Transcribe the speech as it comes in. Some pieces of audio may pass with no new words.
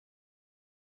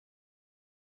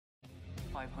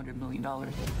$500 million.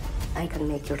 I can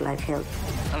make your life hell.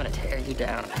 I'm gonna tear you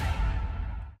down.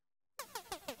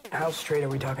 How straight are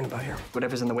we talking about here?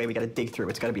 Whatever's in the way, we gotta dig through.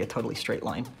 It's gotta be a totally straight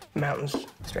line. Mountains?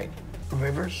 Straight.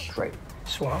 Rivers? Straight.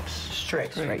 Swamps?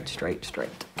 Straight. Straight, straight, straight.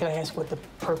 Can I ask what the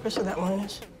purpose of that line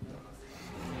is?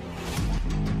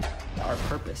 Our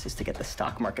purpose is to get the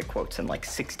stock market quotes in like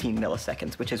 16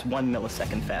 milliseconds, which is 1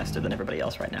 millisecond faster than everybody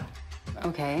else right now.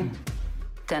 Okay.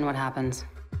 Then what happens?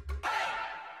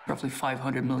 Roughly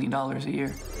 $500 million a year.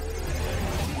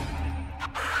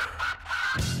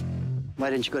 Why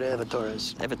didn't you go to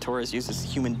Evatora's? Evatora's uses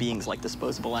human beings like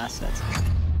disposable assets.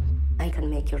 I can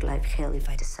make your life hell if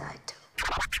I decide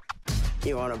to.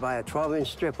 You want to buy a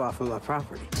 12-inch strip off of my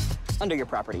property? Under your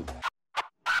property.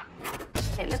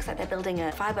 It looks like they're building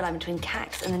a fiber line between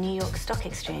CAX and the New York Stock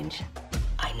Exchange.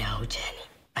 I know, Jenny.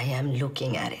 I am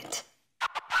looking at it.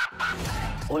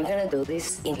 We're gonna do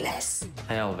this in less.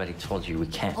 I already told you we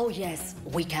can't. Oh, yes,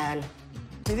 we can.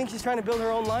 Do you think she's trying to build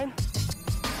her own line?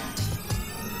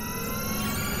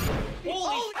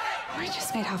 I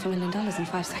just made $500,000 in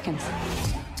 5 seconds.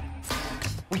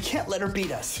 We can't let her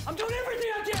beat us. I'm doing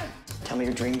everything I can! Tell me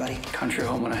your dream, buddy. Country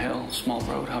home on a hill, small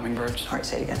road, hummingbirds. All right,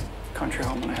 say it again. Country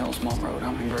home on a hill, small road,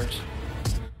 hummingbirds.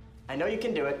 I know you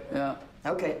can do it. Yeah.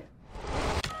 Okay.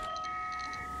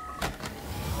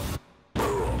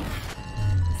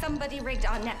 Somebody rigged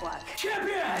our network.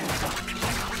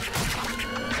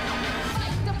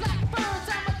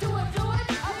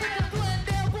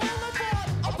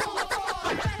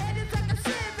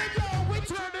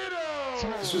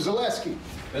 Mr. Zaleski.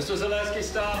 Mr. Zaleski,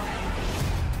 stop.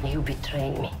 You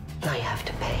betrayed me. Now you have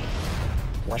to pay.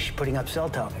 Why is she putting up cell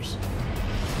towers?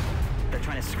 They're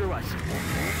trying to screw us.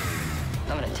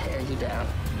 I'm gonna tear you down.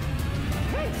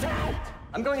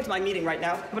 I'm going into my meeting right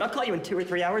now, but I'll call you in 2 or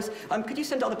 3 hours. Could you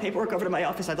send all the paperwork over to my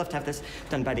office? I'd love to have this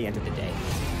done by the end of the day.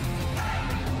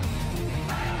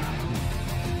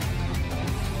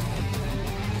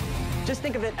 Just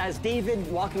think of it as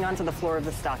David walking onto the floor of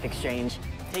the stock exchange,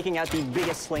 taking out the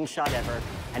biggest slingshot ever,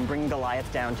 and bringing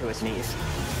Goliath down to his knees.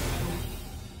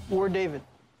 We're David.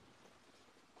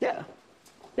 Yeah.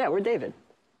 Yeah, we're David.